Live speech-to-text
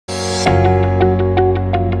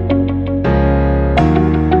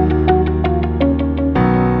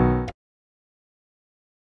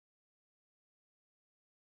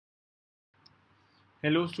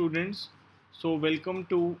Hello students, so welcome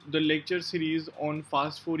to the lecture series on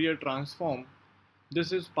fast Fourier transform.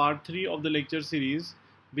 This is part 3 of the lecture series.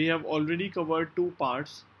 We have already covered 2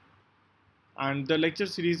 parts and the lecture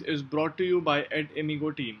series is brought to you by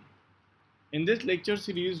Edamigo team. In this lecture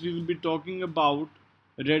series we will be talking about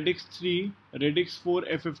radix 3, radix 4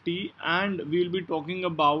 FFT and we will be talking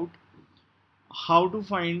about how to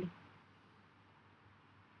find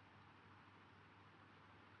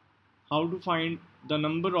the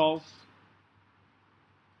number of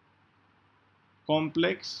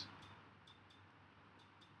complex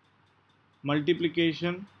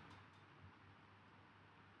multiplication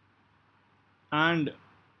and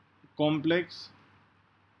complex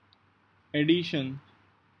addition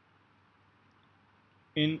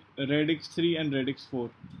in radix 3 and radix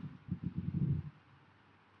 4.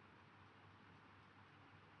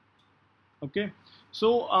 Okay,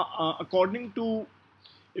 so according to,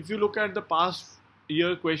 if you look at the past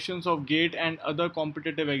year questions of GATE and other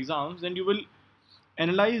competitive exams, then you will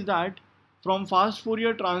analyze that from fast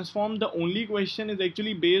Fourier transform the only question is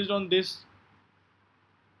actually based on this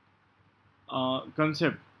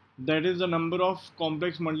concept, that is the number of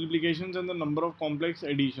complex multiplications and the number of complex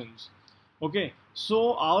additions. Okay,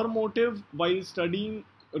 so our motive while studying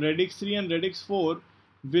radix 3 and radix 4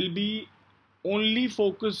 will be only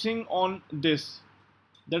focusing on this,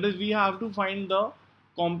 that is we have to find the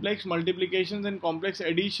complex multiplications and complex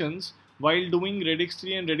additions while doing radix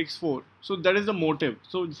 3 and radix 4. So that is the motive.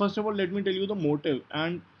 So first of all let me tell you the motive,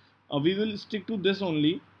 and we will stick to this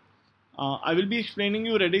only. I will be explaining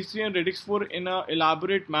you radix 3 and radix 4 in a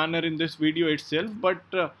elaborate manner in this video itself, but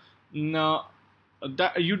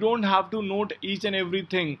that you don't have to note each and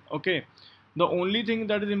everything. Okay, the only thing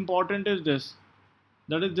that is important is this,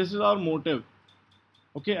 that is this is our motive.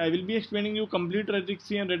 Okay, I will be explaining you complete radix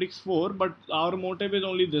 3 and radix 4, but our motive is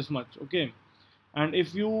only this much. Okay, and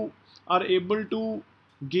if you are able to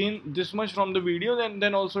gain this much from the video,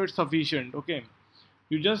 then also it's sufficient. Okay,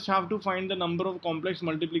 you just have to find the number of complex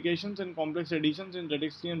multiplications and complex additions in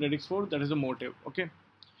radix 3 and radix 4. That is the motive. Okay,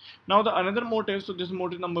 now the another motive, so this is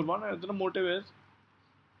motive number 1. Another motive is,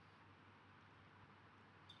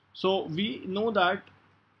 so we know that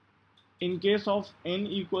in case of n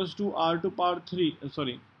equals to r to power 3,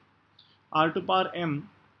 r to power m,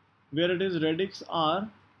 where it is radix r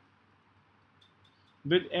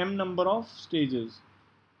with m number of stages.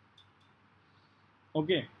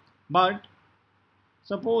 Okay, but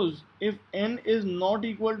suppose if n is not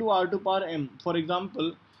equal to r to power m, for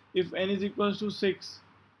example if n is equals to 6,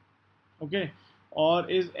 okay, or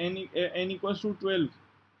is n equals to 12,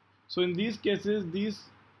 so in these cases these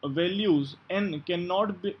values n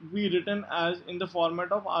cannot be written as in the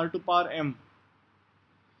format of r to power m.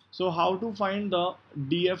 So how to find the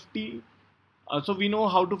DFT? So we know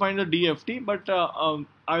how to find the DFT, but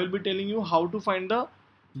I will be telling you how to find the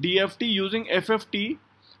DFT using FFT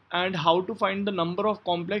and how to find the number of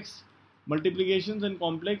complex multiplications and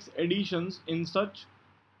complex additions in such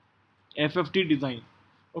FFT design.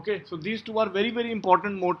 Okay, so these two are very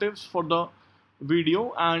important motives for the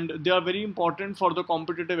video, and they are very important for the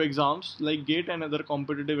competitive exams like GATE and other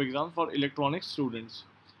competitive exams for electronics students.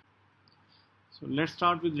 So let's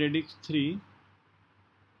start with radix 3.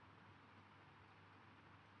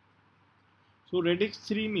 So radix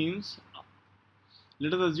 3 means,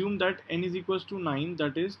 let us assume that n is equals to 9,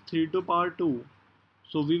 that is 3 to power 2.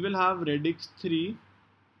 So we will have radix 3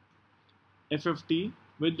 FFT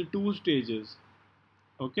with the 2 stages.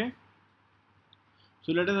 Okay,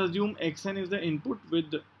 so let us assume xn is the input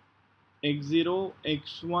with x0,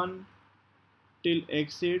 x1 till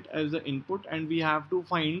x8 as the input, and we have to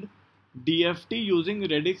find DFT using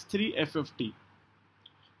radix 3 FFT.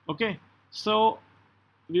 Okay, so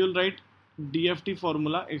we will write DFT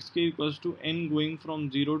formula xk equals to n going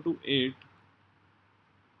from 0 to 8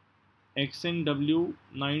 xnw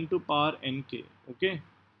 9 to power nk. Okay,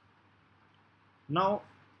 now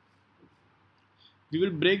we will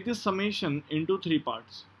break this summation into 3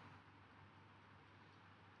 parts.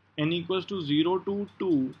 N equals to 0 to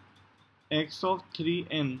 2 x of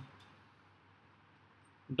 3n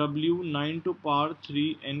w 9 to power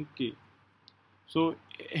 3 nk. So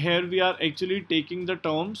here we are actually taking the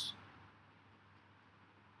terms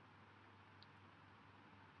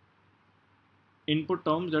input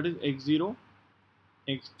terms, that is x0,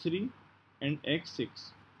 x3 and x6.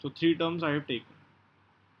 So 3 terms I have taken.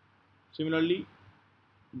 Similarly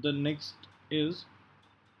the next is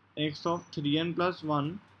x of 3n plus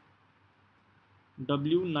 1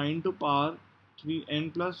 w 9 to power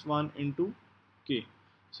 3n plus 1 into k.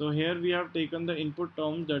 So here we have taken the input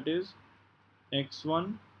terms, that is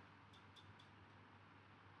x1,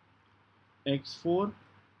 x4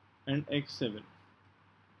 and x7,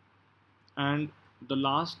 and the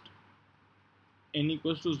last n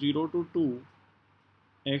equals to 0 to 2,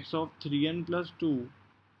 x of 3n plus 2,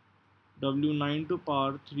 w9 to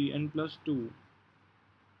power 3n plus 2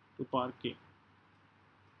 to power k.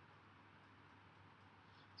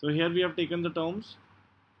 So here we have taken the terms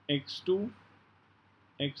x2,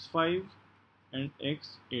 x5 and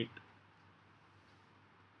x8.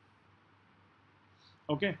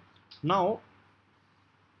 Okay, now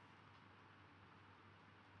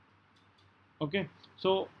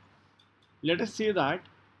so let us say that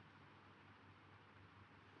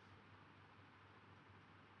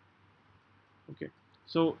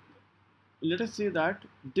so let us say that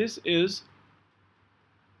this is,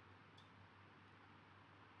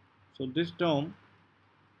 so this term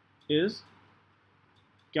is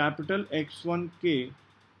capital X1K,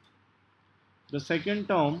 the second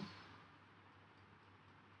term,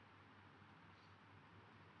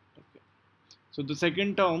 so the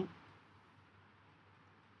second term,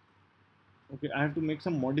 I have to make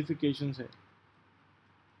some modifications here.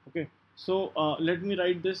 So let me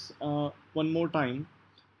write this one more time.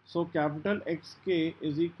 So capital XK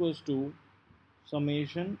is equals to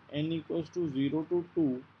summation n equals to 0 to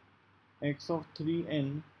 2 x of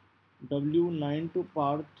 3n w9 to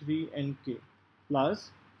power 3nk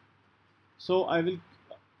plus, so I will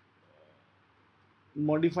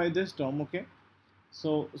modify this term.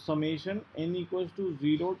 So summation n equals to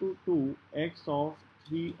 0 to 2 x of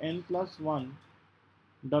 3n plus 1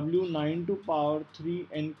 w9 to power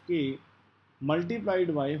 3nk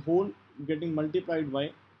multiplied by whole getting multiplied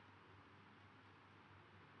by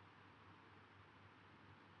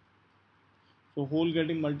whole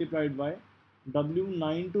getting multiplied by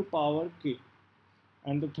w9 to power k,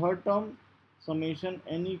 and the third term summation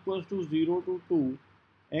n equals to 0 to 2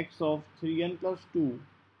 x of 3n plus 2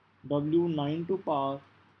 w9 to power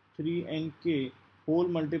 3nk whole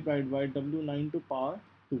multiplied by w9 to power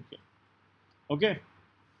 2k.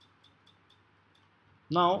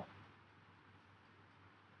 Now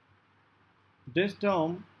this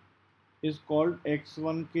term is called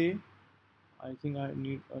x1k. I think I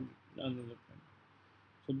need another pen.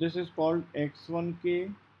 So this is called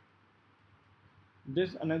x1k.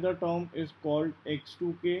 This another term is called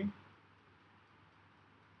x2k.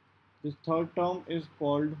 This third term is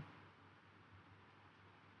called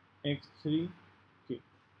x3k.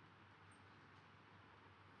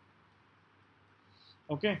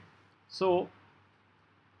 So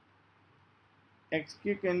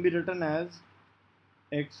xk can be written as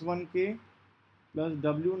x1k plus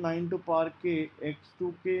w9 to power k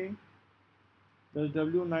x2k plus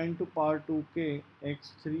w9 to power 2k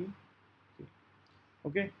x3k.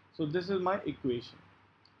 So this is my equation.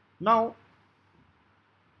 Now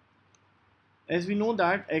as we know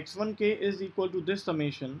that x1k is equal to this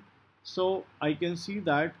summation, so I can see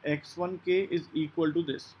that x1k is equal to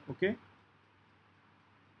this.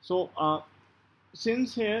 So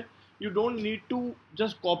since here you don't need to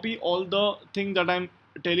just copy all the thing that I'm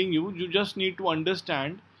telling you, you just need to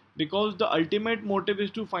understand, because the ultimate motive is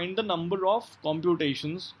to find the number of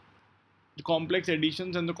computations, the complex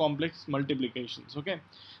additions and the complex multiplications.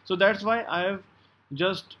 So that's why I have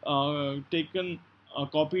just taken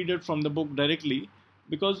copied it from the book directly,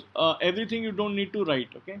 because everything you don't need to write.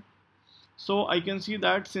 So I can see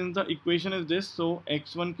that since the equation is this, so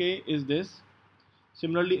x1k is this,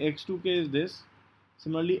 similarly x2k is this,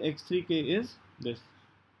 similarly x3k is this.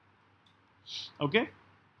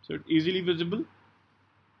 So it's easily visible.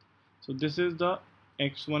 So this is the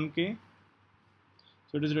x1k,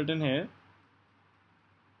 so it is written here.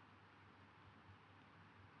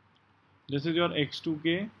 This is your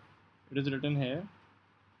x2k, it is written here.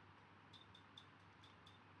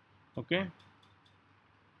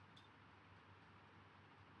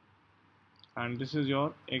 And this is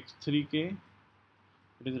your x3k,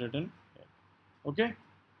 it is written here.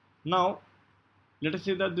 Now let us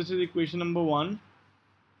say that this is equation number 1.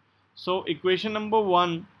 So equation number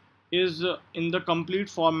 1 is in the complete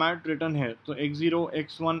format written here. So x0,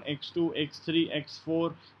 x1, x2, x3,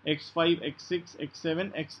 x4, x5, x6,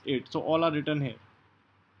 x7, x8, so all are written here.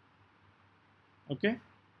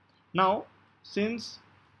 Now since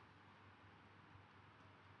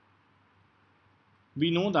we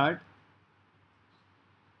know that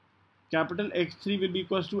capital X3 will be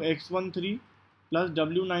equals to x13 plus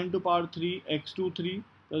w9 to power 3 x23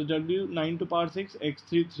 plus w9 to power 6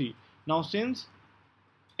 x33. Now since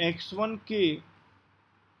x1k,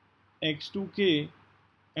 x2k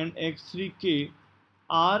and x3k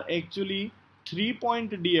are actually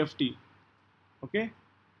 3-point DFT.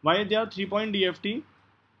 Why they are 3-point DFT?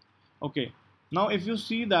 Now if you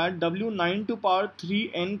see that W9 to power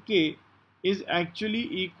 3 nk is actually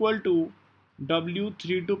equal to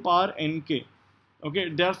W3 to power nk. Okay,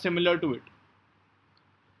 they are similar to it.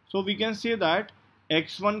 So we can say that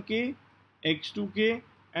x1k, x2k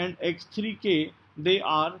and x3k, they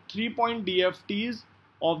are 3-point DFTs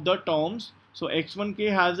of the terms. So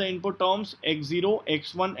x1k has the input terms x0,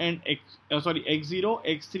 x1 and x0,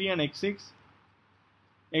 x3 and x6.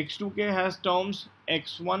 x2k has terms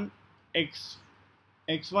x1, x1,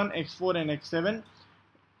 x4 and x7,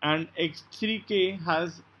 and x3k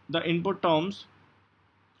has the input terms,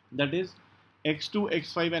 that is x2,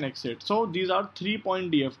 x5 and x8. So these are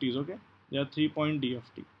 3-point DFTs. Okay, they are 3-point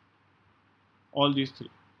DFT, all these three.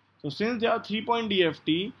 So since they are 3-point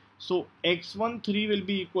DFT, so x13 will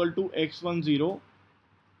be equal to x10.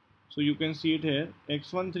 So you can see it here,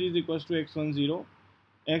 x13 is equals to x10,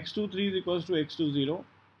 x23 is equals to x20,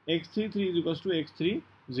 x33 is equals to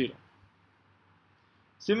x30.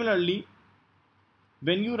 Similarly,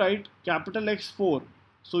 when you write capital X4,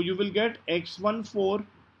 so you will get x14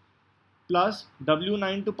 plus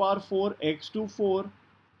W9 to power 4 x24,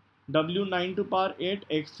 W9 to power 8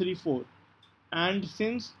 x34, and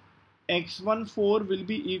since x14 will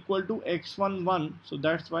be equal to x11, so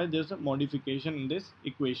that's why there's a modification in this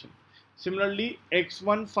equation. Similarly,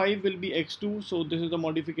 x15 will be x2, so this is the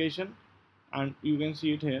modification, and you can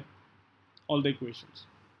see it here, all the equations.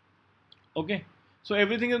 Okay, so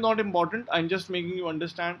everything is not important, I'm just making you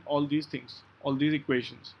understand all these things, all these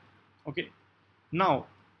equations. Okay, now,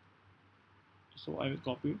 so I will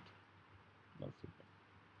copy it.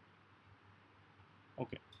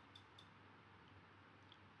 Okay,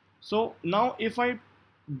 so now if I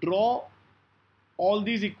draw all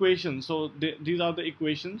these equations, so these are the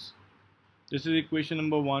equations. This is equation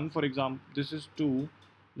number 1, for example, this is 2,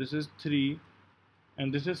 this is 3,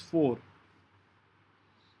 and this is 4.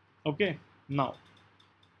 Okay, now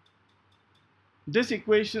this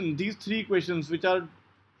equation, these three equations which are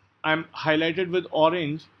I'm highlighted with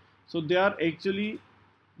orange, so they are actually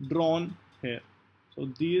drawn here. So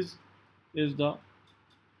this is the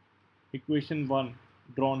equation 1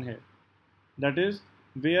 drawn here, that is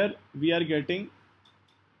where we are getting,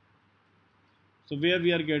 so where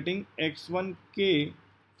we are getting x1k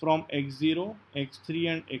from x0, x3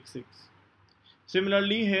 and x6.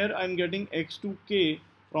 Similarly, here I am getting x2k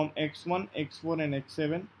from x1, x4 and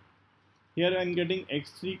x7. Here I am getting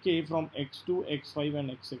x3k from x2, x5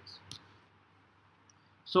 and x6.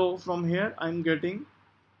 So from here I am getting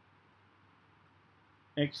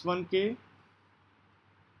x1k,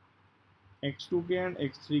 x2k and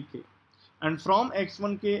x3k. And from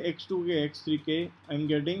x1k, x2k, x3k, I am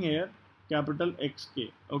getting here capital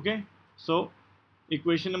XK. Okay, so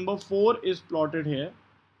equation number 4 is plotted here,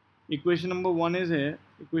 equation number 1 is here,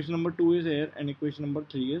 equation number 2 is here, and equation number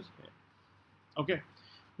 3 is here. Okay,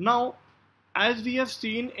 now as we have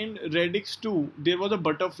seen in Radix 2, there was a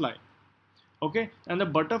butterfly. Okay, and the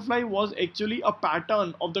butterfly was actually a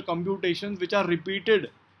pattern of the computations which are repeated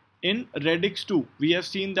in Radix 2. We have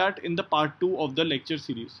seen that in the part 2 of the lecture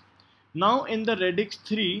series. Now in the Radix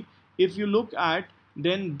 3, if you look at,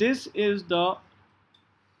 then this is the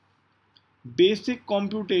basic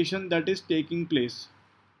computation that is taking place.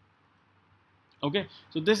 Okay,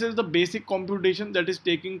 so this is the basic computation that is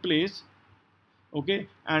taking place. Okay,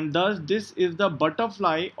 and thus this is the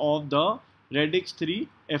butterfly of the Radix 3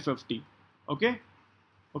 FFT. Okay,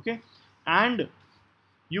 and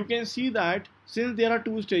you can see that since there are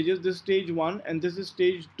two stages, this stage 1 and this is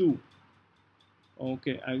stage 2.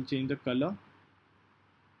 Okay, I'll change the color.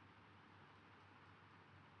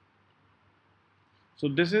 So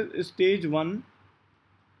this is stage 1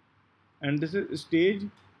 and this is stage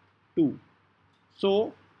 2.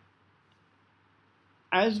 So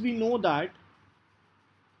as we know that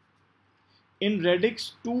in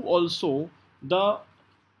Radix 2 also, the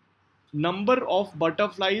number of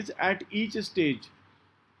butterflies at each stage,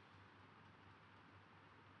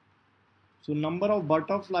 so number of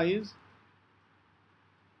butterflies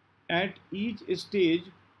at each stage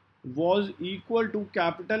was equal to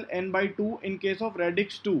capital N by 2 in case of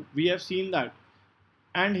Radix 2. We have seen that,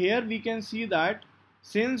 and here we can see that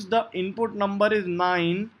since the input number is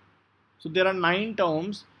 9, so there are 9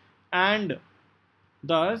 terms, and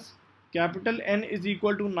thus capital N is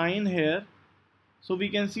equal to 9 here. So we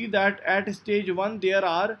can see that at stage 1 there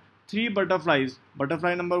are 3 butterflies,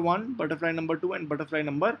 butterfly number 1, butterfly number 2 and butterfly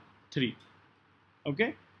number 3.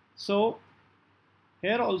 Okay, so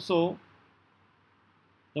here also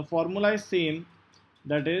the formula is same,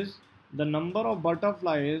 that is the number of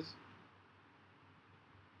butterflies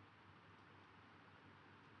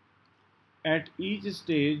at each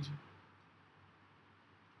stage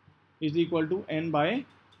is equal to n by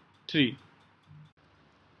 3.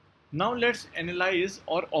 Now let's analyze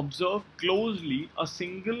or observe closely a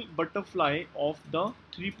single butterfly of the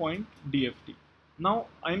 3-point DFT. Now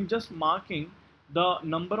I'm just marking the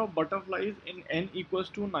number of butterflies in n equals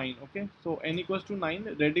to 9. Okay, so n equals to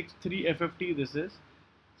 9, radix 3 FFT this is.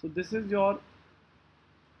 So this is your,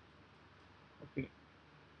 okay,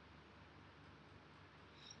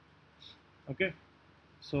 okay,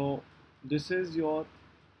 so this is your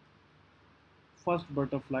first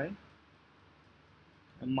butterfly.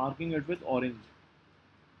 I'm marking it with orange.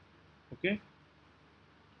 Okay,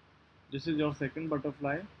 this is your second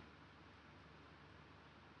butterfly,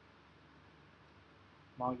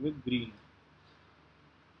 marked with green.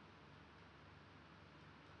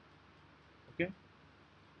 Okay,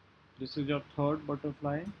 this is your third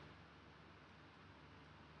butterfly.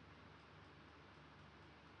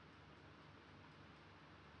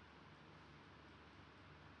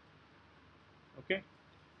 Okay,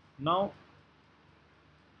 now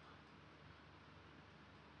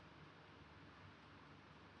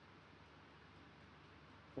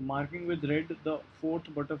for marking with red the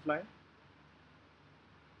fourth butterfly.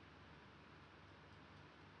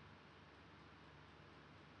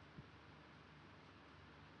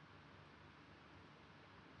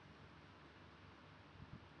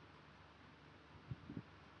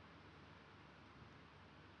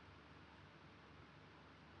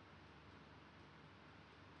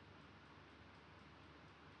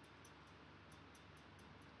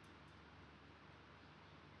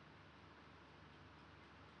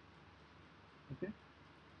 Okay,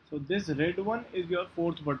 so this red one is your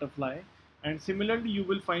fourth butterfly, and similarly you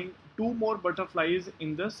will find two more butterflies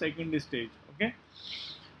in the second stage. Okay,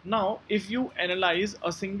 now if you analyze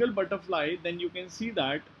a single butterfly, then you can see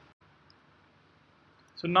that.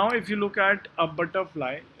 So now if you look at a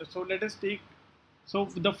butterfly, so let us take, so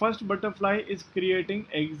the first butterfly is creating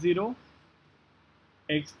x0,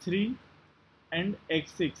 x3 and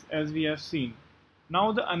x6 as we have seen.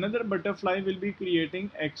 Now the another butterfly will be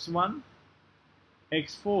creating x1,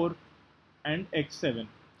 x4 and x7.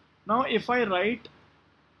 Now if I write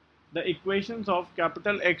the equations of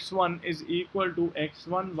capital X1 is equal to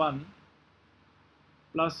x11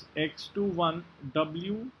 plus x21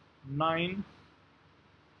 w91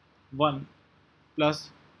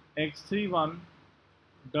 plus x31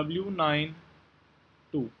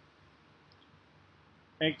 w92,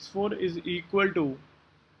 x4 is equal to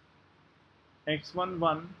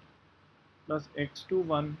x11 plus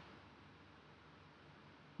x21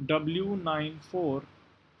 w94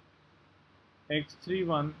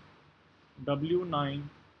 x31 w98.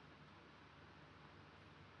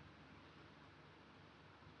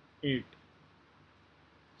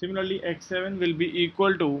 Similarly x7 will be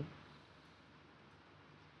equal to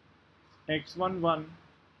x11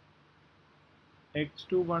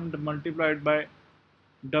 x21 multiplied by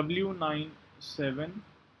w97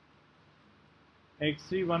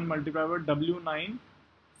 x31 multiplied by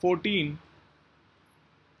w914.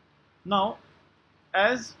 Now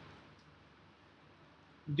as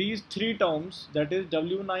these three terms, that is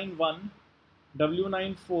w91,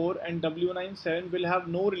 w94 and w97 will have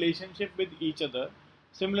no relationship with each other,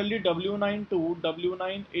 similarly w92,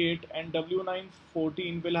 w98 and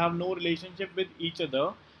w914 will have no relationship with each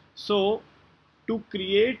other. So to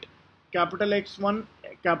create capital X1,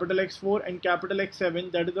 capital X4 and capital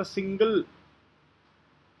X7, that is a single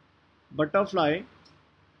butterfly,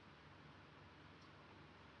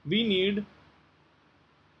 we need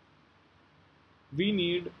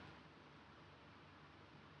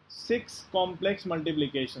 6 complex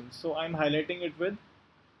multiplications. So I'm highlighting it with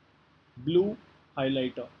blue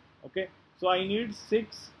highlighter. Okay, so I need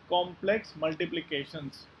 6 complex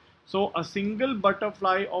multiplications. So a single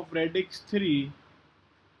butterfly of radix 3,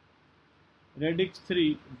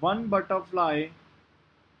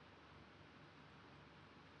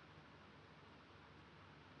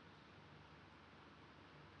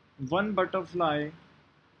 one butterfly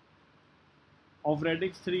of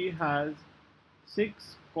radix 3 has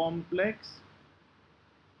 6 complex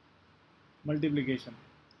multiplication.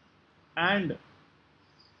 And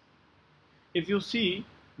if you see,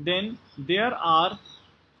 then there are,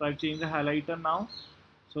 so I've changed the highlighter now,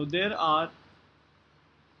 so there are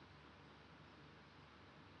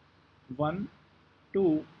 1,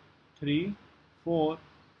 2, 3, 4,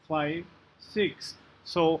 5, 6.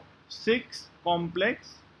 So 6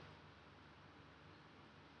 complex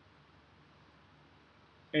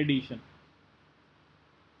addition.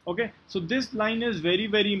 Okay, so this line is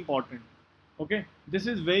very important. Okay, this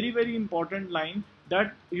is very important line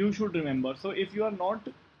that you should remember. So if you are not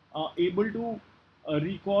able to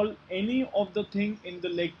recall any of the thing in the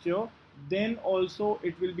lecture, then also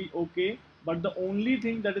it will be okay. But the only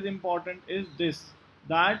thing that is important is this,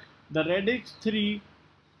 that the radix 3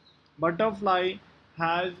 butterfly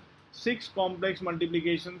has 6 complex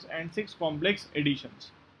multiplications and 6 complex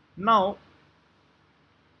additions. Now,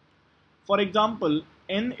 for example,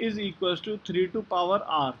 n is equals to 3 to power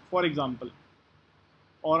r, for example,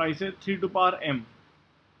 or I say 3 to power m.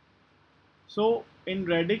 So in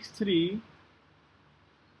radix 3,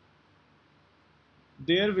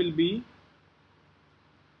 there will be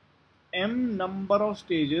m number of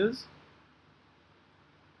stages.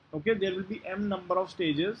 Okay, there will be m number of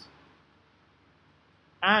stages,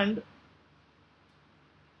 and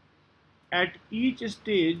at each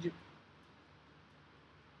stage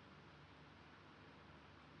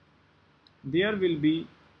there will be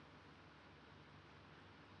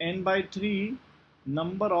n by 3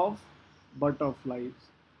 number of butterflies.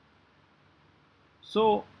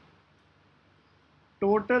 So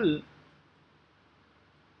total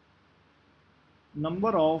number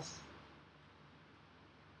of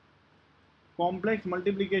complex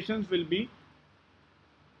multiplications will be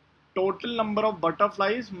total number of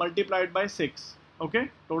butterflies multiplied by 6. Okay,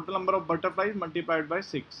 total number of butterflies multiplied by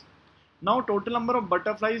 6. Now total number of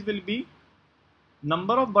butterflies will be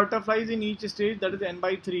number of butterflies in each stage, that is n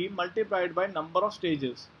by 3, multiplied by number of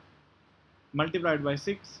stages multiplied by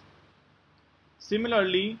 6.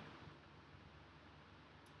 Similarly,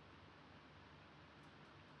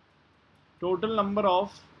 total number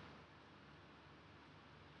of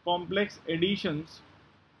complex additions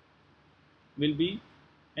will be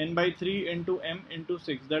n by 3 into m into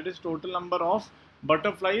 6, that is total number of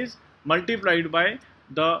butterflies multiplied by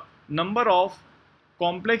the number of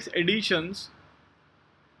complex additions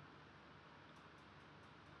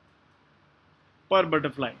per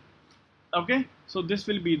butterfly. Okay, so this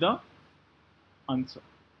will be the answer.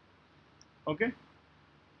 Okay,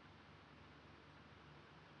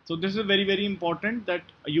 so this is very important that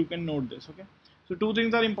you can note this. Okay, so two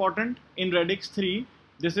things are important in radix 3.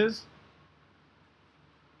 This is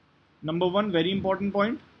number 1 very important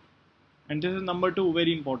point, and this is number 2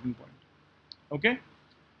 very important point. Okay,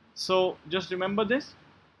 so just remember this.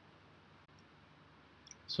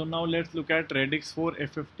 So now let's look at radix 4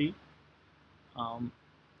 f50.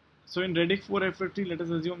 So in radix 4 f50, let us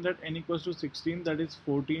assume that n equals to 16, that is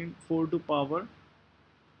 4 to power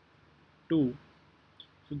 2.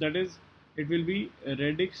 So that is, it will be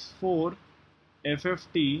radix 4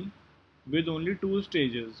 FFT with only 2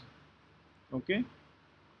 stages. Okay.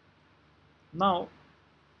 Now,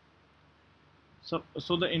 so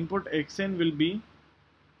the input xn will be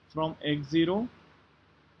from x0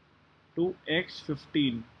 to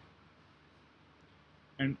x15,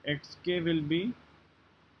 and xk will be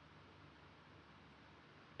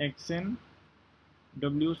xn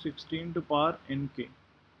w16 to power nk,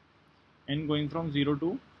 n going from 0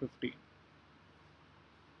 to 15.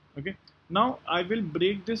 Okay, now I will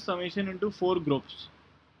break this summation into 4 groups.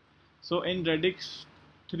 So in radix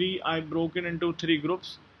 3 I broke it into 3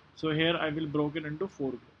 groups, so here I will broke it into 4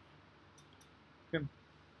 groups. Okay,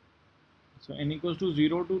 so n equals to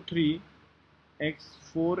 0 to 3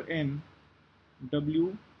 x4n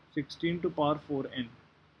w16 to power 4n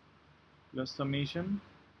plus summation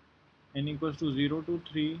n equals to 0 to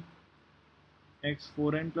 3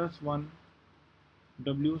 x4n plus 1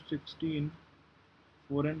 w16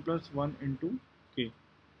 4n plus 1 into k,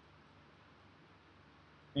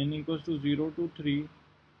 n equals to 0 to 3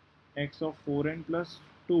 x of 4n plus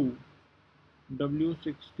 2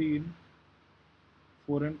 w16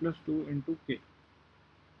 4n plus 2 into k,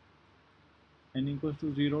 n equals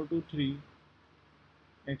to 0 to 3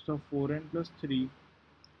 x of 4n plus 3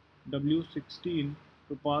 w16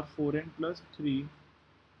 to power 4n plus 3.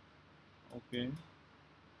 Okay,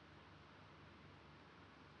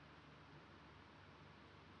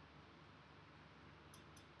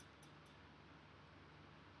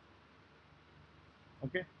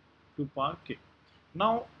 okay, to power k.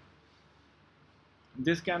 Now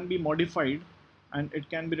this can be modified and it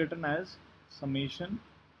can be written as summation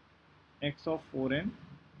x of 4n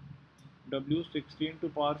w16 to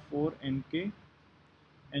power 4 nk,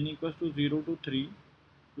 n equals to 0 to 3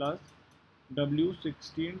 plus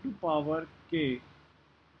w16 to power k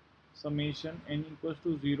summation n equals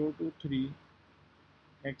to 0 to 3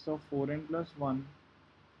 x of 4n plus 1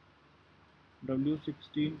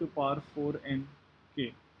 w16 to power 4n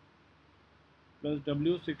k plus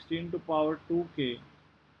w16 to power 2k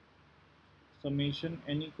summation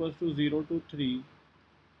n equals to 0 to 3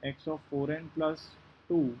 x of 4n plus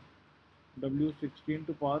 2 w16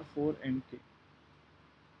 to power 4 nk.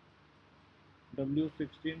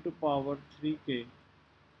 W16 to power 3k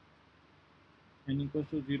n equals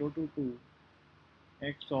to 0 to 2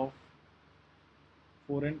 x of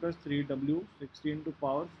 4n plus 3 W16 to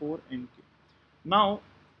power 4 nk. Now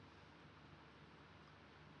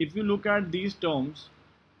if you look at these terms,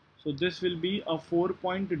 so this will be a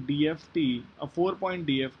 4-point DFT, a 4-point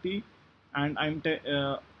DFT, and I'm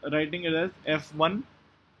writing it as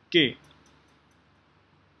F1K.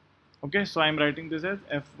 Okay, so I'm writing this as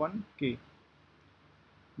F1K.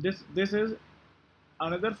 This is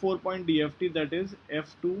another 4-point DFT, that is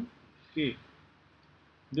F2K.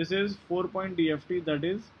 This is 4-point DFT, that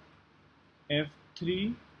is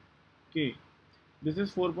F3K. This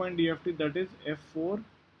is 4-point DFT, that is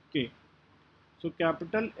F4K. So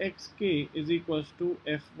capital XK is equals to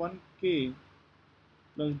F1K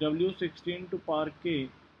plus W16 to power K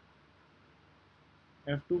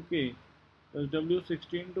F2K plus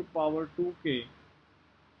W16 to power 2K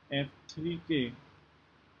F3K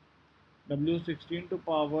W16 to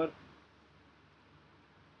power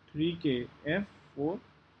 3K F4K.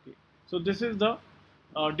 So this is the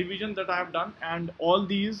division that I have done, and all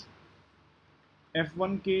these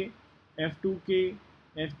F1K, F2K,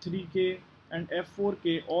 F3K and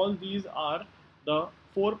F4K, all these are the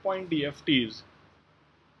 4-point DFTs.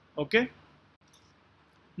 Okay.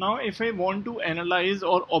 Now if I want to analyze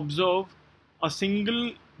or observe a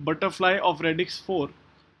single butterfly of radix 4,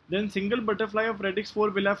 then single butterfly of radix 4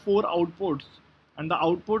 will have 4 outputs, and the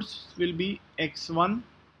outputs will be x1,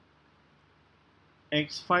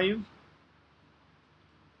 x5,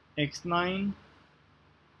 x9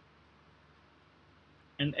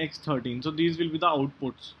 and x13. So these will be the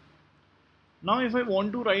outputs. Now if I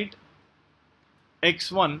want to write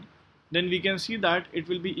x1, then we can see that it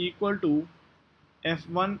will be equal to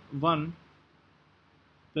f11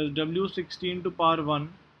 plus w16 to power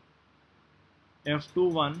 1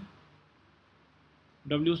 f21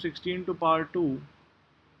 w16 to power 2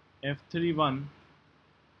 f31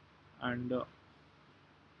 and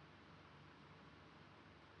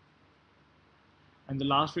the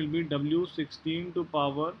last will be w16 to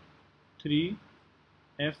power 3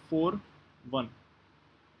 f41.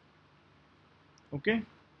 Okay.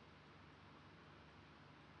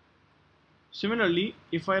 Similarly,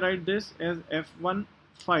 if I write this as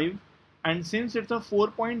f15, and since it's a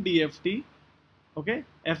 4-point DFT, okay,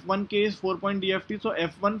 f1k is 4-point DFT, so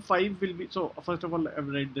f15 will be, so first of all I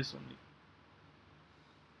will write this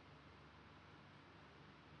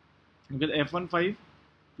only. Okay, f15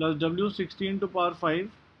 plus w16 to power 5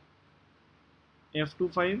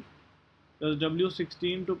 f25 plus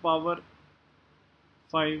w16 to power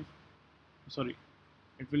 5, sorry,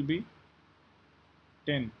 it will be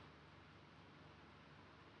 10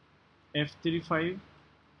 f35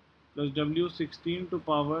 plus w16 to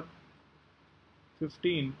power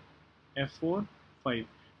 15 f4 5.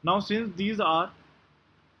 Now since these are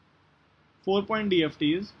 4-point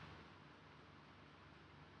DFTs,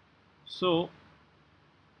 so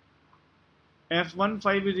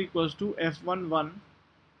f15 is equals to f11,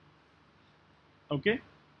 okay,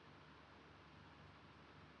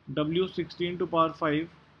 w16 to power 5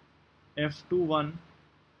 f21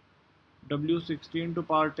 w16 to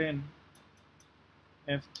power 10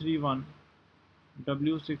 f31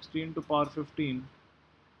 w16 to power 15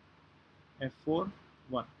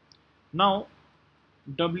 f41. Now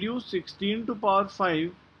w16 to power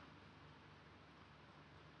 5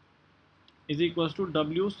 is equals to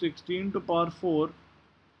w16 to power 4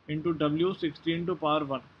 into w16 to power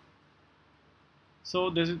 1. So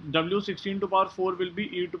this is w16 to power 4 will be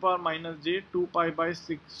e to power minus j 2 pi by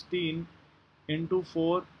 16 into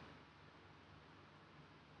 4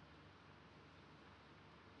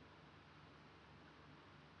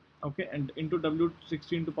 okay, and into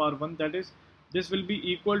w16 to power 1, that is, this will be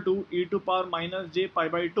equal to e to power minus j pi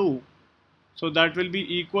by 2. So that will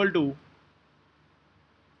be equal to,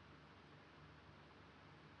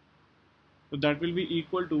 so that will be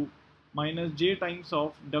equal to minus j times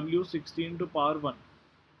of w16 to power 1.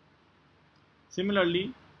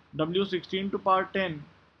 Similarly, w16 to power 10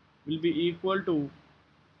 will be equal to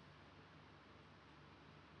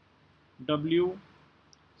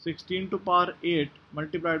w16 to power 8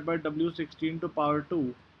 multiplied by w16 to power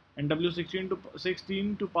 2, and w16 to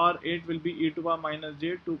 16 to power 8 will be e to power minus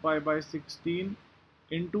j 2 pi by 16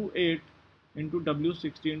 into 8 into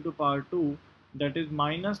w16 to power 2, that is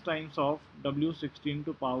minus times of w16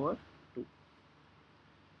 to power 2.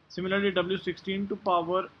 Similarly, w16 to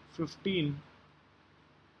power 15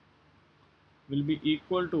 will be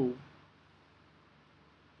equal to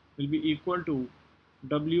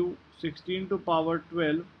w16 to power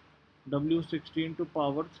 12 w16 to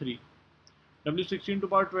power 3. W16 to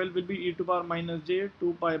power 12 will be e to power minus j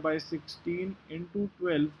 2 pi by 16 into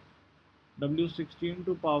 12 W16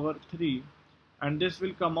 to power 3, and this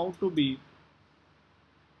will come out to be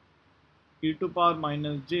e to power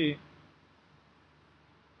minus j,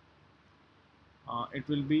 it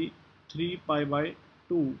will be 3 pi by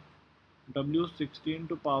 2 W16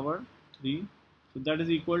 to power 3, so that is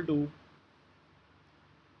equal to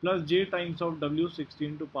plus j times of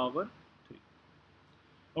W16 to power 3.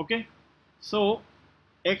 Okay, so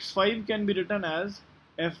x5 can be written as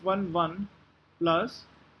f11 plus,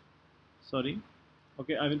 sorry,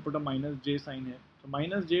 okay, I will put a minus j sign here, so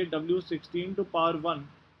minus j W16 to power 1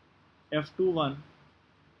 f21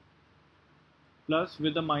 plus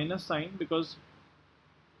with the minus sign, because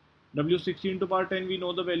W16 to power 10 we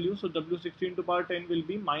know the value, so W16 to power 10 will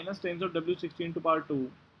be minus times of W16 to power 2,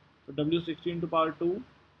 so W16 to power 2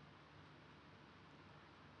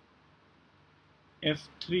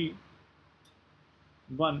 f3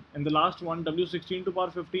 1, and the last one W16 to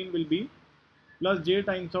power 15 will be plus j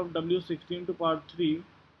times of W16 to power 3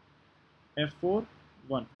 f4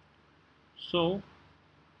 1. So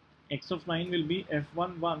x of 9 will be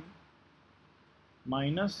f11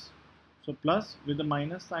 minus, so plus with the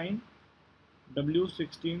minus sign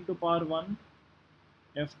W16 to power 1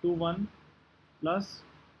 f21 plus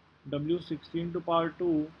W16 to power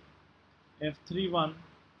 2 f31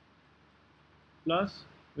 plus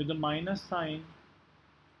with the minus sign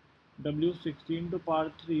W16 to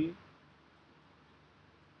power 3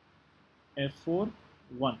 f4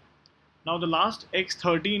 1. Now the last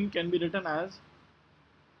x13 can be written as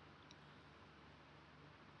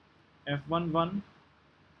f11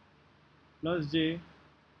 plus j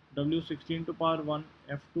W16 to power 1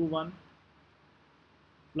 f21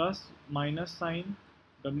 plus minus sign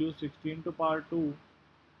W16 to power 2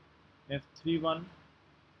 f31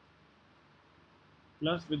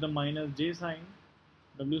 plus with the minus j sign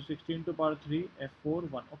W16 to power 3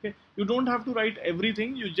 f4 1. Okay, you don't have to write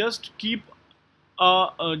everything, you just keep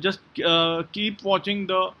keep watching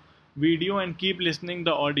the video and keep listening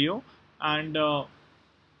the audio, and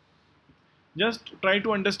just try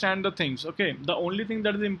to understand the things. Okay, the only thing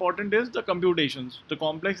that is important is the computations, the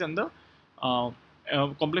complex and the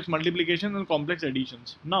complex multiplication and complex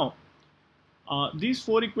additions. Now these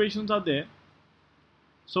four equations are there.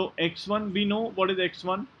 So x1, we know what is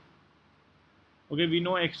x1. Okay, we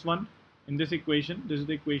know x1 in this equation, this is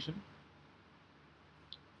the equation.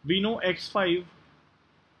 We know x5,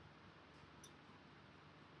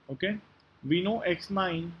 okay, we know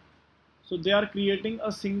x9, so they are creating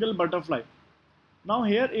a single butterfly. Now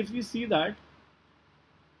here if we see that,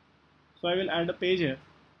 so I will add a page here.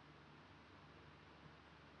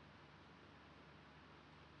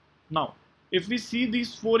 Now if we see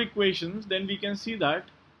these four equations, then we can see that,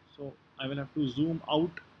 so I will have to zoom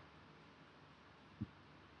out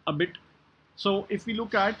a bit. So if we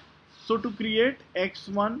look at, so to create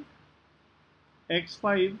x1,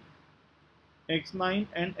 x5, x9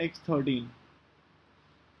 and x13,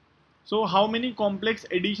 so how many complex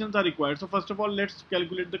additions are required? So first of all, let's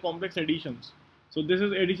calculate the complex additions. So this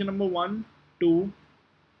is addition number 1, 2,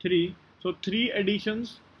 3. So 3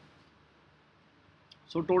 additions.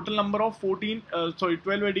 So total number of 12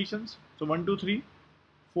 additions. So 1, 2, 3,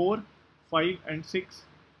 4, 5 and 6,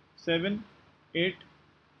 7, 8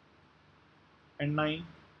 and 9,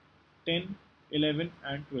 10, 11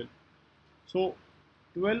 and 12. So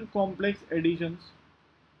 12 complex additions.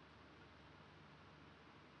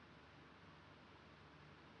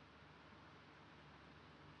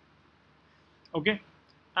 Okay,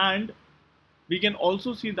 and we can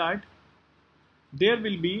also see that there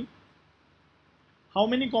will be how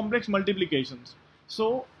many complex multiplications.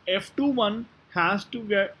 So f21 has to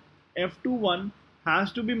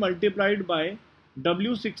be multiplied by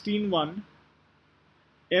W16 1,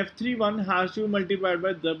 f31 has to be multiplied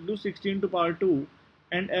by W16 to power 2,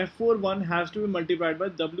 and f41 has to be multiplied by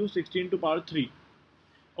W16 to power 3.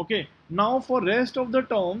 Okay, now for rest of the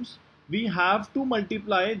terms we have to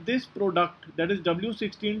multiply this product, that is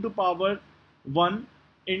W16 to power 1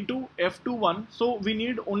 into f21. So we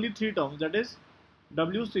need only 3 terms, that is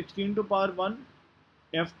W16 to power 1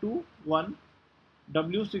 f21,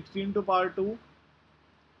 W16 to power 2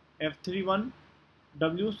 f31,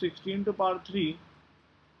 W16 to power 3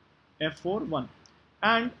 f41.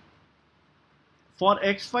 And for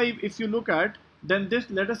x5 if you look at, then this,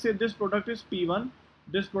 let us say this product is p1,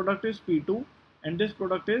 this product is p2 and this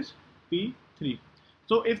product is p3.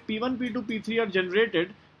 So if p1, p2, p3 are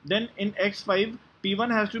generated, then in x5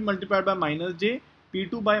 p1 has to be multiplied by minus j,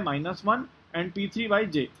 p2 by minus 1 and p3 by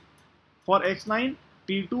j. For x9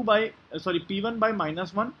 p1 by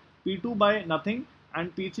minus 1, p2 by nothing,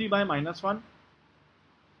 and P3 by minus 1.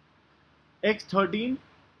 X13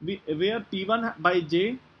 where P1 by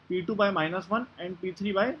j, P2 by minus 1 and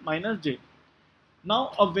P3 by minus j.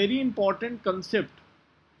 Now a very important concept.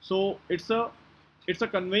 So it's a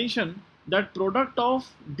convention that product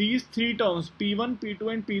of these three terms P1,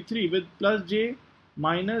 P2 and P3 with plus j,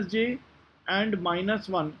 minus j and minus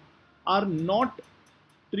 1 are not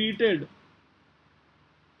treated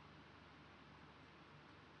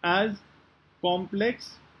as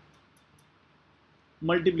complex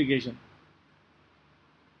multiplication.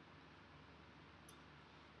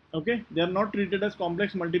 Okay, they are not treated as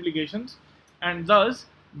complex multiplications, and thus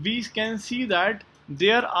we can see that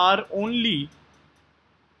there are only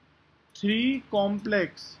three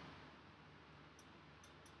complex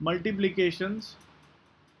multiplications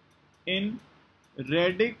in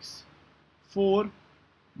radix 4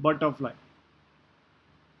 butterfly.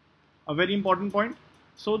 A very important point.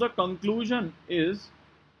 So the conclusion is,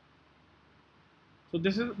 so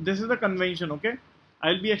this is the convention. Okay,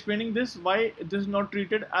 I'll be explaining this why this is not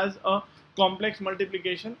treated as a complex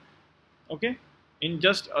multiplication. Okay, in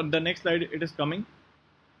just the next slide it is coming.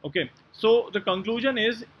 Okay, so the conclusion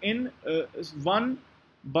is in one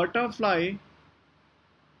butterfly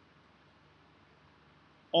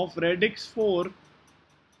of radix 4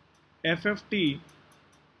 FFT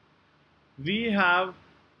we have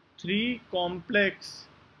three complex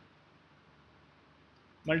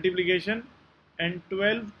multiplication and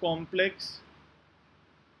 12 complex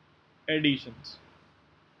additions.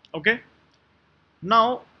 Okay,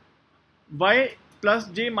 now why plus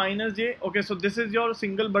j minus j? Okay, so this is your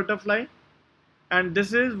single butterfly, and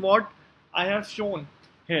this is what I have shown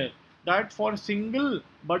here, that for single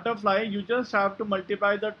butterfly you just have to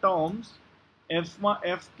multiply the terms f1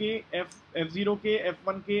 fk f0k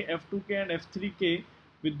f1k f2k and f3k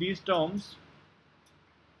with these terms,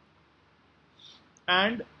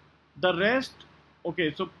 and the rest.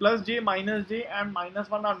 Okay, so plus j minus j and minus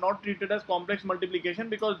 1 are not treated as complex multiplication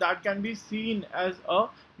because that can be seen as a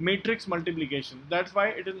matrix multiplication. That's why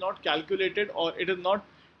it is not calculated or it is not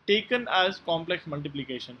taken as complex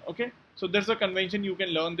multiplication. Okay, so there's a convention, you can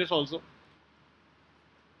learn this also.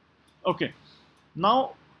 Okay,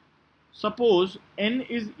 now suppose n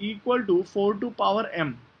is equal to 4 to power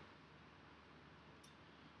m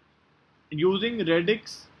using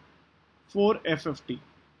radix 4 FFT.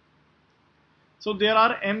 So there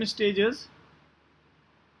are m stages.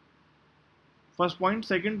 First point.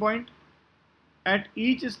 Second point, at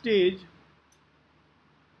each stage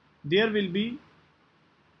there will be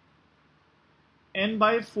n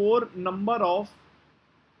by 4 number of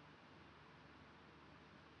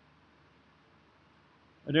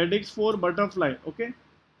radix 4 butterfly. Okay,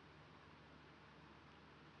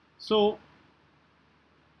 so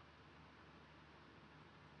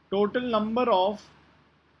total number of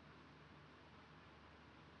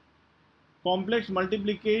complex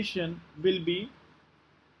multiplication will be,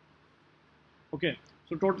 okay,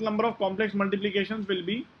 so total number of complex multiplications will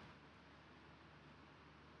be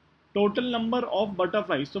total number of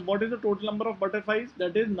butterflies. So what is the total number of butterflies?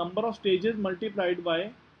 That is number of stages multiplied by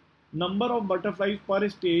number of butterflies per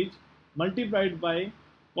stage multiplied by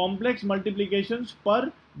complex multiplications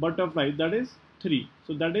per butterfly, that is 3.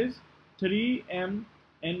 So that is 3m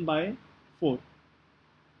n by 4.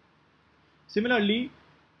 Similarly,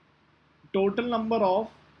 total number of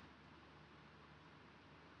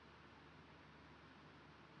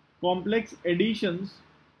complex additions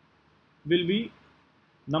will be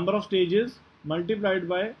number of stages multiplied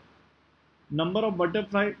by number of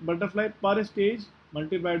butterfly per stage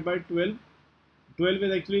multiplied by 12. 12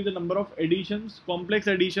 is actually the number of additions, complex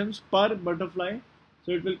additions per butterfly,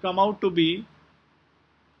 so it will come out to be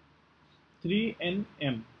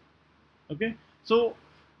 3nm. Okay, so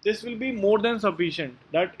this will be more than sufficient,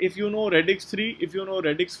 that if you know radix 3, if you know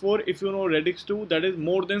radix 4, if you know radix 2, that is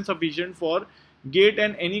more than sufficient for GATE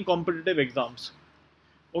and any competitive exams.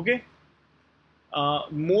 Okay,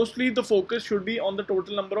 mostly the focus should be on the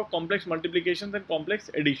total number of complex multiplications and complex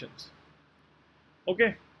additions.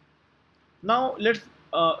 Okay, now let's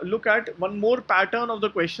look at one more pattern of the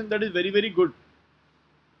question that is very good.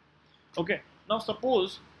 Okay, now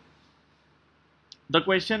suppose the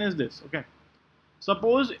question is this. Okay,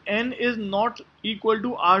 suppose n is not equal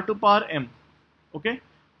to r to power m. Okay,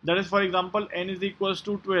 that is, for example, n is equals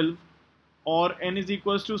to 12 or n is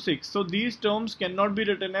equals to 6. So these terms cannot be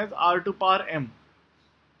written as r to power m.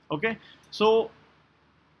 Okay, so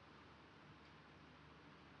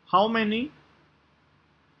how many?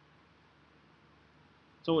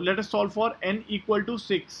 So let us solve for n equal to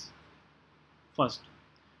 6 first.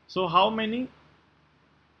 So how many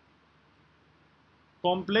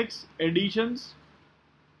complex additions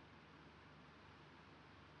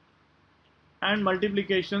and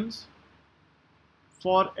multiplications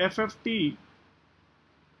for FFT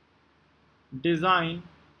design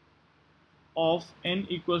of n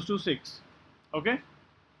equals to 6. Okay,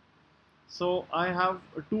 so I have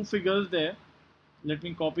two figures there. Let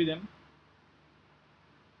me copy them.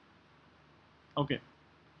 Okay,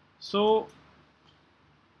 so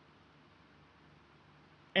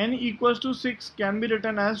n equals to 6 can be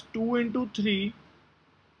written as 2 into 3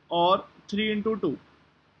 or 3 into 2.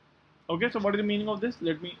 Okay, so what is the meaning of this?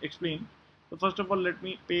 Let me explain. So first of all, let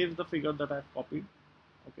me paste the figure that I have copied.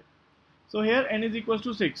 Okay, so here n is equals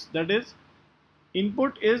to 6. That is,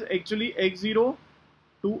 input is actually x0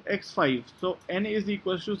 to x5. So n is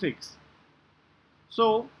equals to 6.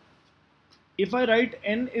 So if I write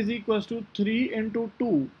n is equals to 3 into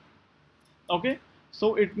 2, okay,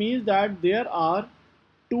 so it means that there are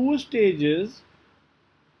two stages,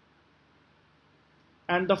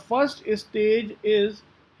 and the first stage is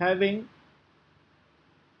having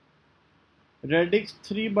radix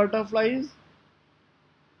 3 butterflies,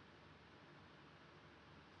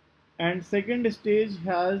 and second stage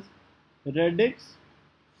has radix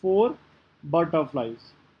 4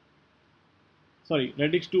 butterflies. Sorry,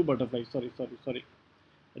 radix 2 butterflies. Sorry.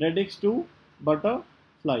 Radix 2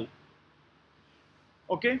 butterfly.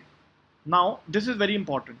 Okay, now this is very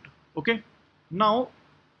important. Okay, now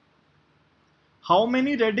how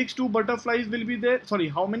many radix 2 butterflies will be there? Sorry,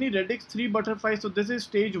 how many radix 3 butterflies? So this is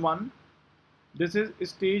stage 1, this is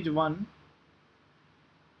stage 1,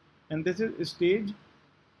 and this is stage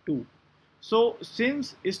 2. So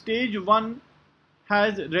since stage 1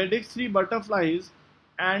 has radix 3 butterflies,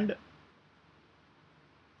 and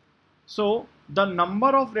so the number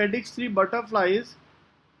of radix 3 butterflies,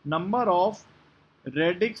 number of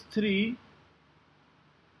radix 3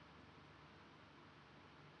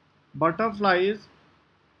 butterflies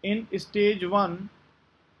in stage 1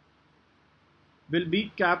 will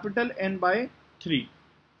be capital N by 3.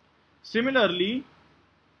 Similarly,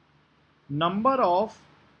 number of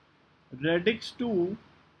radix 2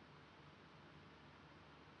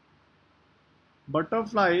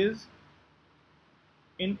 butterflies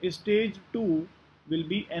in stage 2 will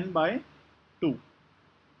be N by 2.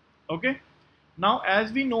 Okay, now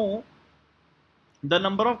as we know the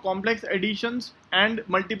number of complex additions and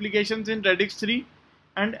multiplications in radix 3,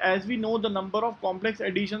 and as we know the number of complex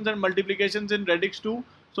additions and multiplications in radix 2,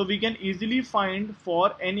 so we can easily find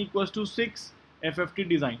for n equals to 6 FFT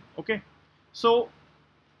design. Okay, so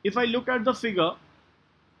if I look at the figure,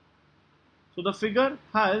 so the figure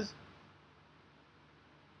has,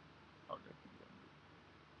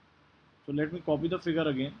 so let me copy the figure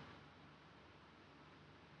again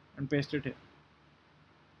and paste it here.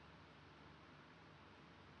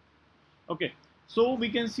 Okay, so we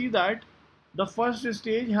can see that the first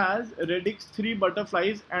stage has radix 3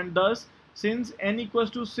 butterflies, and thus since n equals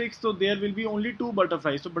to 6, so there will be only 2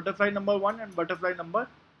 butterflies. So butterfly number 1 and butterfly number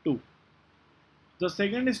 2. The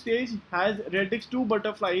second stage has radix 2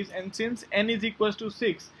 butterflies, and since n is equals to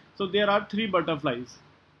 6, so there are 3 butterflies.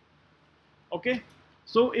 Okay,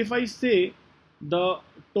 so if I say the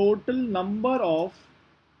total number of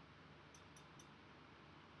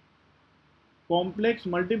complex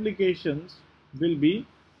multiplications will be,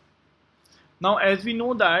 now as we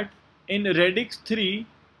know that in radix 3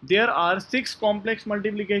 there are 6 complex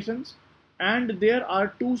multiplications and there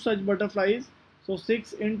are 2 such butterflies, so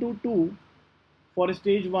 6 into 2 for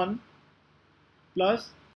stage 1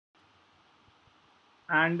 plus,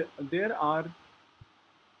 and there are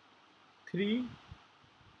 3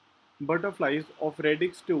 butterflies of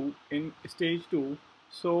radix 2 in stage 2,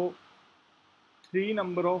 so 3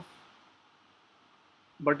 number of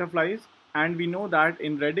butterflies, and we know that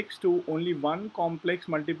in radix 2 only one complex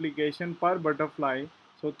multiplication per butterfly,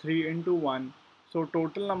 so 3 into 1, so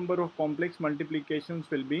total number of complex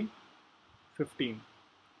multiplications will be 15,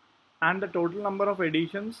 and the total number of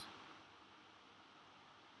additions,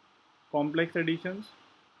 complex additions,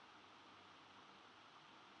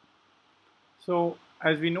 so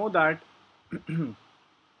as we know that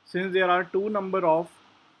since there are 2 number of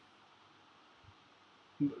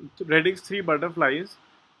radix 3 butterflies,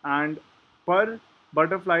 and per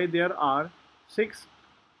butterfly there are 6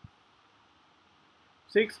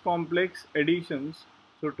 complex additions,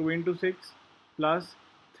 so 2 into 6 plus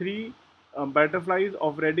 3 butterflies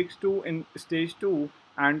of radix 2 in stage 2,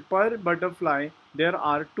 and per butterfly there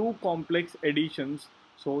are 2 complex additions,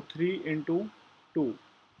 so 3 into 2,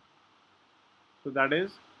 so that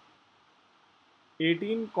is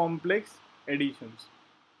 18 complex additions.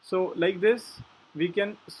 So like this we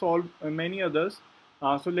can solve many others.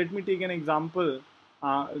 So let me take an example.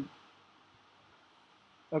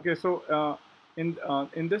 Okay, so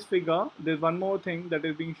in this figure, there's one more thing that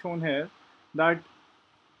is being shown here. That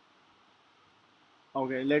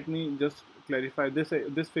okay, let me just clarify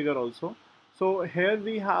this figure also. So here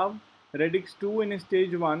we have radix 2 in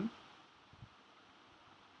stage 1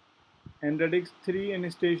 and radix 3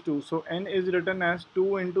 in stage 2. So n is written as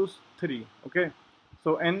 2 into 3. Okay,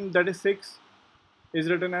 so n, that is 6, is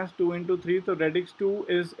written as 2 into 3. So radix 2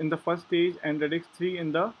 is in the first stage and radix 3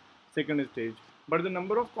 in the second stage. But the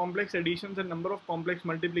number of complex additions and number of complex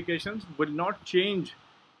multiplications will not change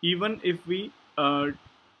even if we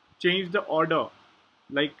change the order.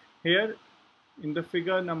 Like here in the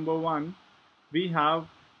figure number 1, we have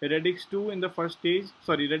radix 2 in the first stage,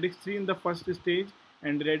 sorry, radix 3 in the first stage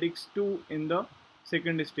and radix 2 in the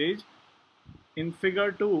second stage. In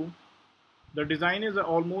figure 2, the design is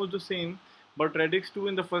almost the same, but radix 2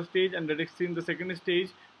 in the first stage and radix 3 in the second stage,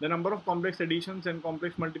 the number of complex additions and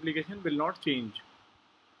complex multiplication will not change.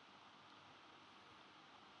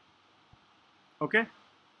 Okay.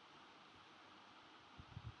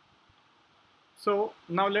 So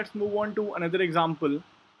now let's move on to another example.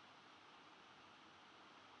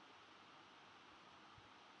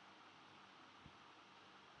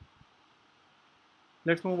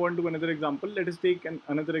 Let's move on to another example. Let us take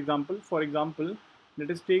another example. For example, let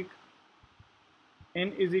us take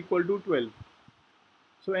n is equal to 12.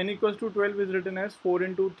 So n equals to 12 is written as 4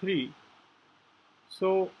 into 3.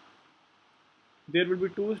 So there will be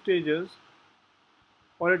two stages,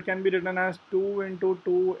 or it can be written as 2 into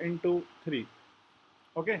 2 into 3.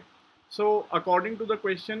 Okay. So according to the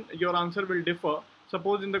question, your answer will differ.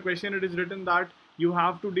 Suppose in the question it is written that you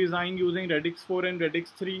have to design using radix 4 and radix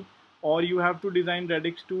 3, or you have to design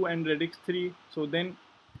radix 2 and radix 3. So then,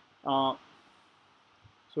 so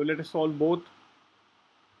let us solve both.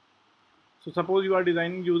 So suppose you are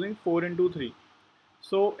designing using 4 into 3.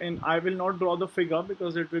 So I will not draw the figure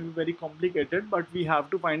because it will be very complicated, but we have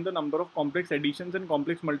to find the number of complex additions and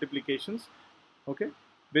complex multiplications, okay,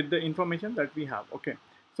 with the information that we have. Okay,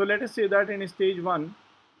 so let us say that in stage 1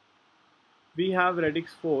 we have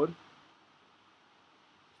radix 4,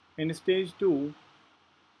 in stage 2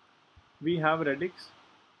 we have radix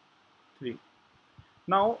 3.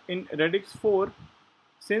 Now in radix 4,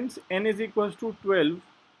 since n is equals to 12,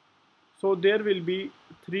 so there will be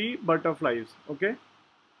 3 butterflies. Okay,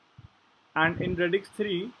 and in radix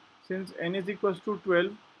 3, since n is equals to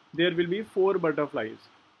 12, there will be 4 butterflies.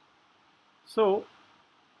 So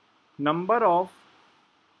number of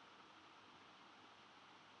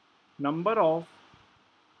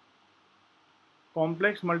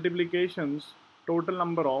complex multiplications, total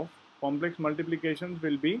number of complex multiplications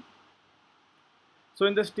will be, so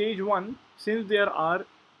in the stage 1, since there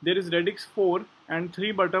is radix 4 and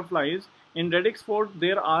 3 butterflies, in radix 4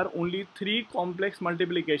 there are only 3 complex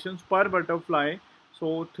multiplications per butterfly.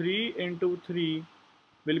 So 3 into 3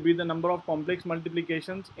 will be the number of complex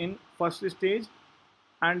multiplications in first stage,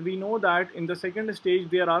 and we know that in the second stage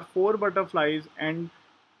there are 4 butterflies and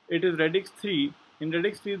it is radix 3. In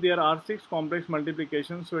radix 3 there are 6 complex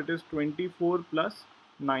multiplications, so it is 24 plus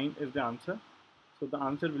 9 is the answer. So the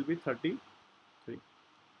answer will be 33.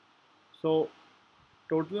 So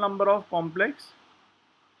total number of complex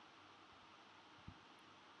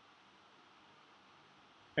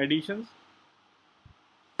additions.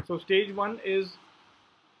 So stage 1 is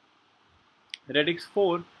radix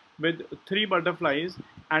 4 with 3 butterflies,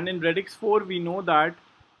 and in radix 4 we know that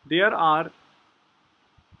there are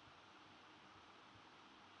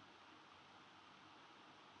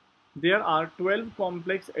 12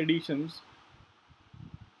 complex additions.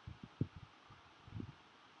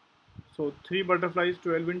 So 3 butterflies,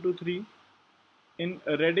 12 into 3. In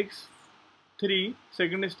radix 3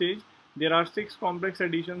 second stage there are 6 complex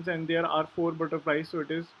additions and there are 4 butterflies, so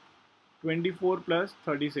it is 24 plus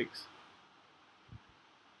 36,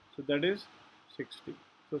 so that is 60.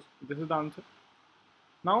 So this is the answer.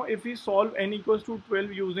 Now if we solve n equals to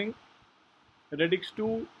 12 using radix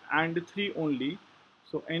 2 and 3 only,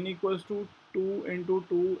 so n equals to 2 into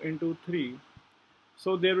 2 into 3,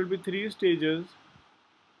 so there will be 3 stages.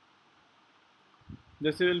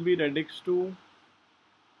 This will be radix 2,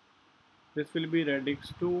 this will be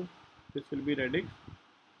radix 2, this will be radix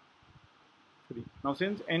 3. Now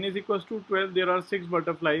since n is equals to 12, there are 6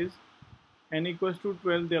 butterflies. N equals to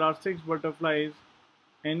 12, there are 6 butterflies.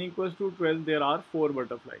 N equals to 12, there are 4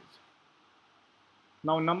 butterflies.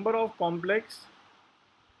 Now number of complex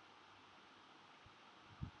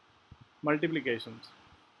multiplications.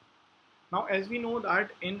 Now as we know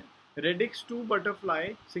that in radix 2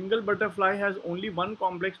 butterfly, single butterfly has only 1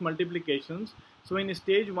 complex multiplications. So in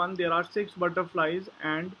stage 1 there are 6 butterflies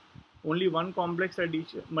and only 1 complex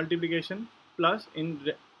addition multiplication, plus in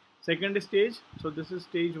Second stage, so this is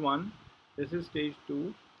stage 1, this is stage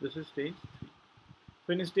 2, this is stage 3.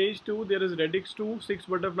 So in stage 2 there is radix 2, 6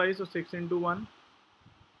 butterflies, so 6 into 1.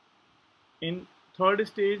 In third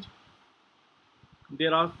stage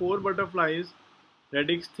there are 4 butterflies,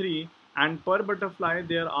 radix 3, and per butterfly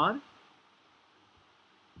there are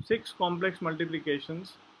 6 complex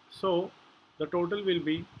multiplications. So the total will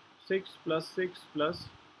be 6 plus 6 plus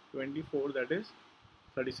 24, that is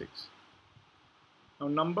 36. Now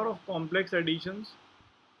number of complex additions.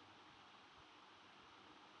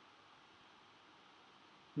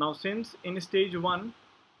 Now since in stage 1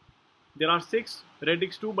 there are 6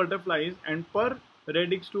 radix 2 butterflies, and per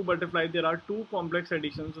radix 2 butterfly there are 2 complex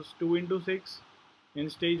additions, so 2 into 6 in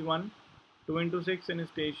stage 1, 2 into 6 in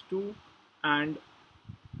stage 2, and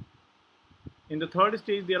in the third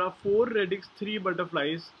stage there are 4 radix 3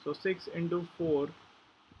 butterflies, so 6 into 4,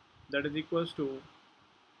 that is equals to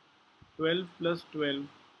 12 plus 12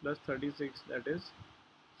 plus 36, that is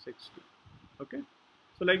 60. Okay,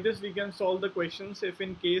 so like this we can solve the questions if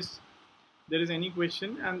in case there is any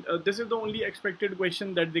question, and this is the only expected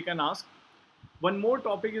question that they can ask. One more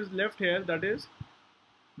topic is left here, that is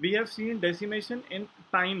we have seen decimation in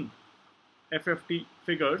time FFT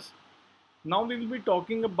figures. Now we will be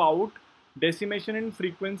talking about decimation in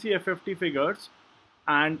frequency FFT figures,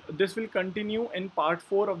 and this will continue in part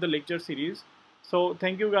 4 of the lecture series. So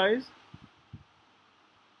thank you guys.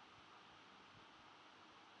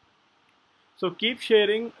 So keep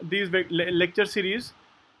sharing these lecture series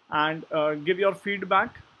and give your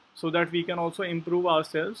feedback so that we can also improve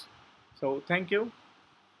ourselves. So thank you.